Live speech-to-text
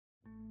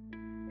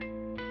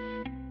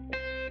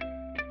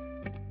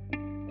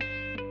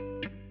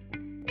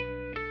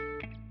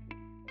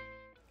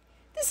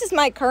this is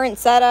my current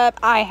setup.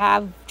 I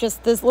have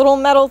just this little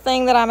metal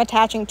thing that I'm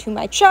attaching to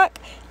my chuck.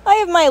 I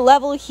have my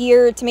level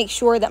here to make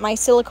sure that my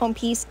silicone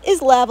piece is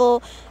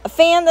level, a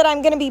fan that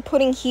I'm going to be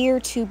putting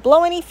here to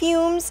blow any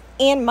fumes,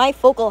 and my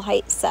focal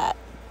height set.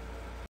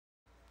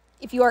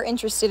 If you are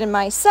interested in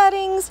my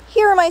settings,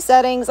 here are my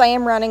settings. I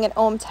am running an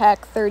OMTech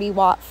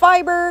 30-watt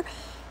fiber,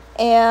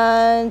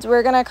 and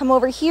we're going to come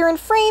over here and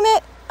frame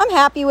it. I'm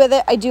happy with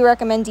it. I do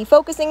recommend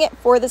defocusing it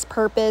for this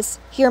purpose.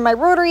 Here are my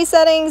rotary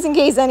settings in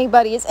case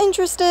anybody is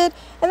interested,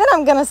 and then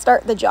I'm going to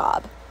start the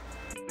job.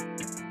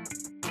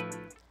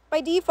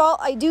 By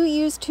default, I do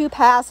use 2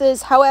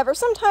 passes. However,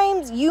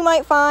 sometimes you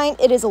might find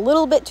it is a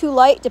little bit too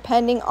light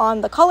depending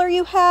on the color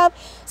you have.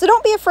 So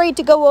don't be afraid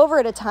to go over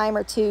it a time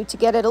or two to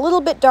get it a little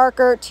bit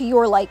darker to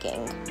your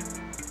liking.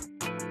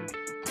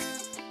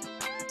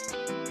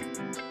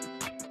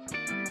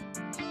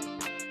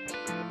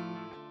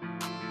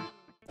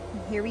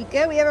 Here we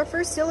go. We have our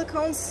first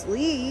silicone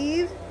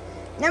sleeve.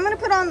 Now I'm going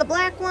to put on the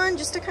black one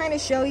just to kind of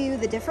show you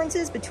the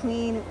differences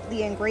between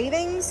the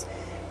engravings.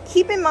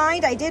 Keep in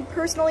mind, I did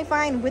personally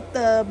find with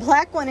the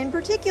black one in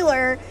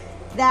particular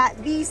that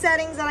the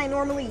settings that I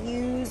normally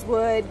use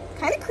would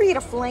kind of create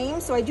a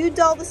flame. So I do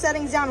dull the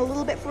settings down a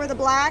little bit for the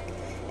black,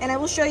 and I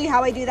will show you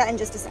how I do that in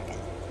just a second.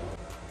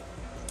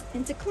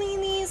 And to clean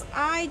these,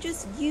 I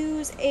just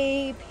use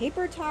a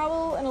paper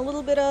towel and a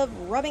little bit of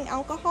rubbing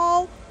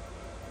alcohol.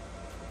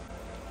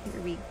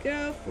 Here we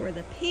go for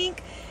the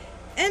pink.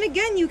 And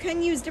again, you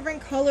can use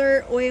different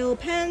color oil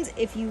pens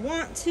if you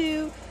want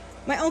to.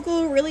 My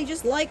uncle really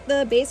just liked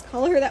the base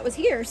color that was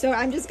here, so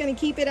I'm just going to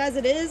keep it as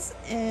it is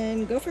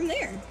and go from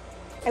there.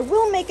 I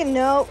will make a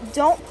note,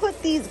 don't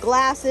put these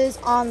glasses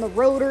on the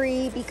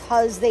rotary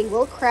because they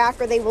will crack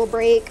or they will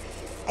break.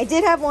 I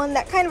did have one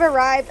that kind of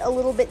arrived a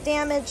little bit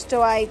damaged,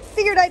 so I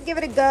figured I'd give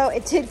it a go.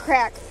 It did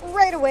crack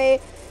right away.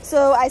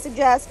 So I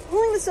suggest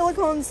pulling the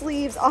silicone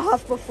sleeves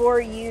off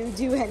before you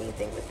do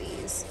anything with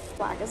these.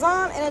 Black is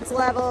on and it's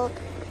level.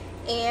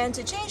 And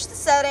to change the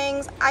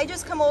settings, I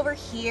just come over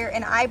here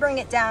and I bring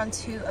it down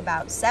to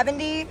about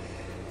 70.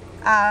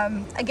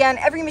 Again,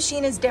 every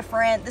machine is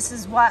different. This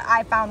is what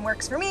I found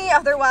works for me.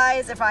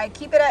 Otherwise, if I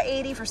keep it at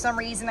 80 for some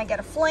reason, I get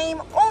a flame.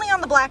 Only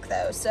on the black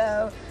though,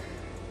 so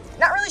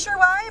not really sure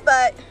why,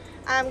 but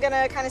I'm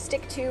gonna kind of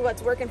stick to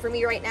what's working for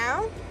me right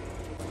now.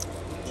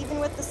 Even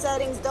with the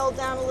settings dulled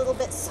down a little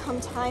bit,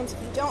 sometimes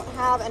if you don't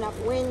have enough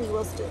wind, you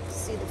will still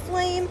see the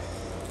flame.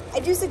 I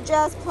do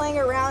suggest playing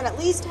around, at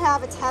least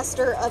have a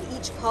tester of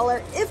each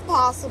color if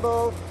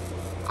possible.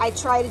 I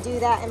try to do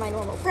that in my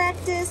normal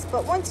practice,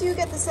 but once you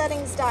get the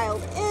settings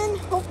dialed in,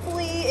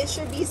 hopefully it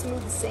should be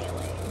smooth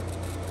sailing.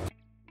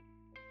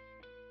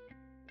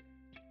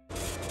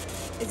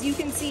 As you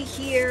can see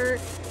here,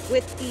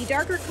 with the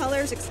darker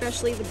colors,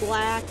 especially the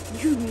black,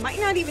 you might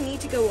not even need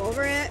to go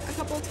over it a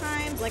couple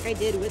times like I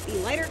did with the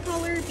lighter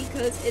color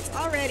because it's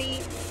already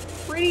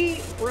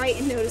pretty bright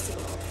and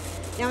noticeable.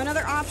 Now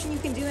another option you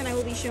can do, and I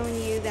will be showing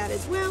you that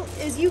as well,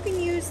 is you can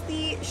use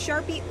the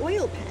Sharpie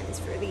Oil Pens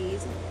for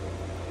these.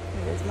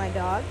 There's my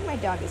dog. My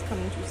dog is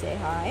coming to say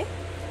hi.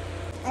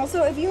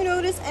 Also, if you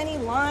notice any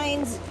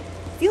lines,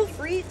 feel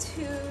free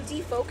to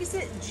defocus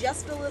it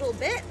just a little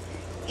bit,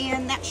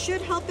 and that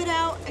should help it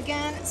out.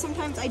 Again,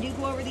 sometimes I do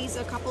go over these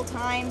a couple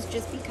times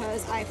just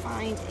because I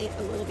find it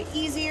a little bit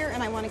easier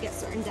and I want to get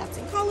certain depths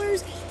and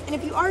colors. And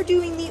if you are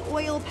doing the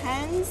oil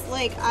pens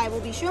like I will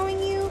be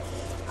showing you,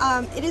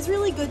 it is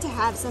really good to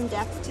have some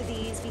depth to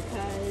these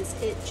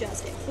because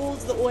it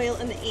holds the oil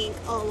and the ink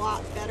a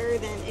lot better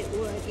than it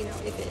would, you know,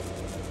 if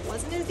it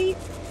wasn't as deep.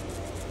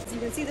 As you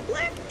can see, the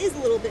black is a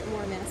little bit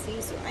more messy,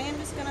 so I am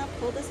just gonna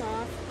pull this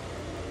off.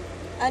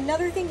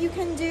 Another thing you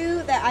can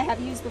do that I have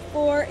used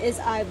before is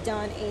I've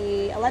done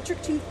a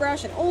electric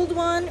toothbrush, an old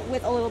one,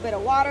 with a little bit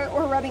of water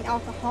or rubbing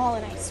alcohol,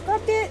 and I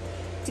scrubbed it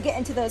to get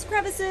into those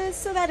crevices,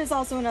 so that is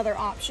also another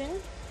option.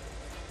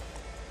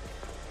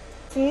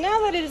 So now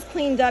that it is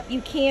cleaned up,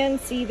 you can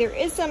see there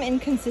is some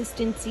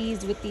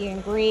inconsistencies with the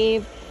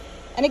engrave.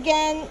 And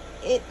again,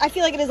 I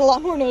feel like it is a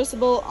lot more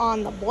noticeable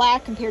on the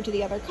black compared to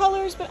the other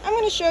colors, but I'm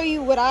going to show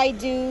you what I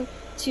do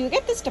to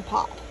get this to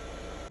pop.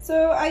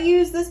 So I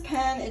use this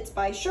pen, it's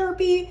by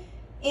Sharpie,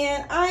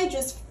 and I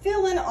just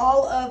fill in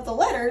all of the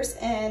letters,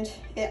 and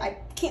I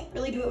can't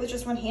really do it with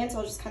just one hand, so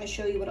I'll just kind of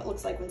show you what it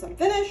looks like once I'm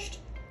finished.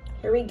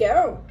 Here we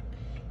go.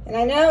 And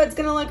I know it's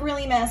going to look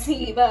really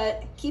messy,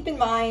 but keep in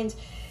mind,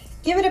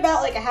 give it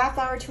about like a half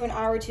hour to an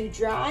hour to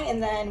dry,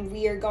 and then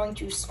we are going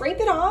to scrape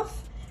it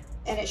off,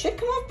 and it should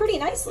come off pretty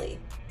nicely.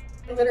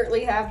 I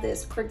literally have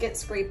this Cricut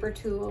scraper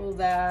tool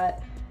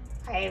that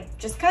I've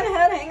just kind of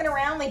had hanging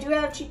around. They do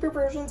have cheaper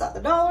versions at the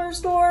dollar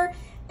store,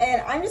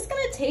 and I'm just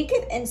gonna take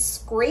it and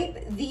scrape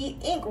the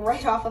ink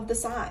right off of the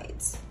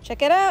sides.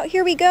 Check it out,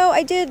 here we go.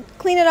 I did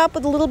clean it up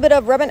with a little bit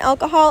of rubbing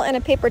alcohol and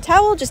a paper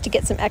towel just to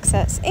get some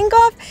excess ink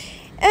off,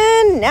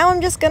 and now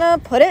I'm just gonna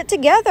put it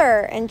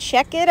together and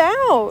check it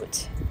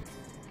out.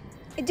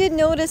 I did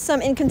notice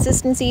some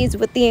inconsistencies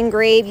with the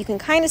engrave. You can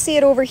kind of see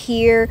it over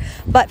here,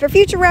 but for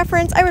future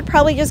reference, I would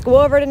probably just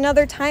go over it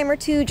another time or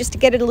two just to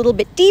get it a little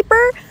bit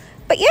deeper.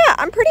 But yeah,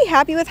 I'm pretty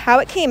happy with how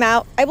it came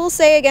out. I will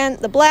say again,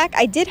 the black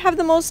I did have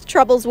the most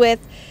troubles with.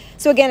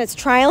 So again, it's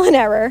trial and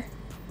error.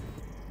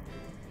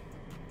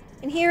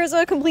 And here's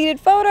a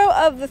completed photo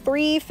of the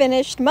 3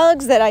 finished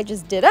mugs that I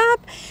just did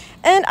up.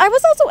 And I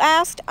was also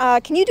asked,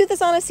 can you do this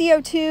on a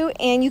CO2?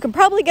 And you can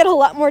probably get a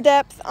lot more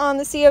depth on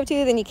the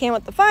CO2 than you can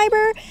with the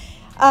fiber.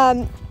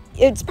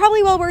 It's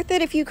probably well worth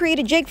it if you create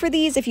a jig for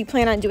these, if you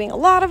plan on doing a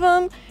lot of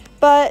them.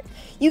 But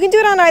you can do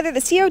it on either the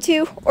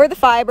CO2 or the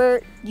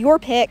fiber, your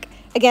pick.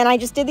 Again, I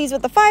just did these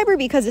with the fiber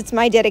because it's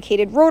my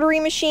dedicated rotary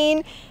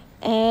machine.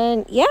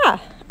 And yeah,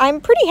 I'm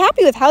pretty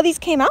happy with how these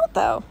came out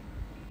though.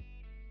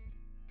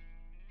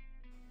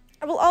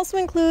 I will also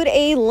include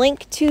a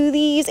link to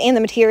these and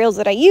the materials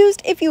that I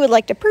used if you would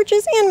like to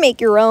purchase and make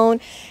your own.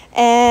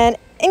 And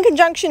in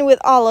conjunction with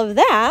all of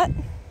that,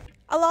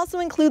 I'll also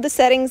include the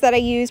settings that I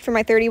used for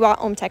my 30W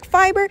OMTech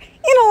fiber,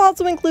 and I'll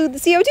also include the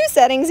CO2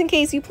 settings in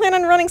case you plan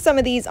on running some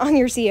of these on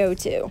your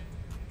CO2.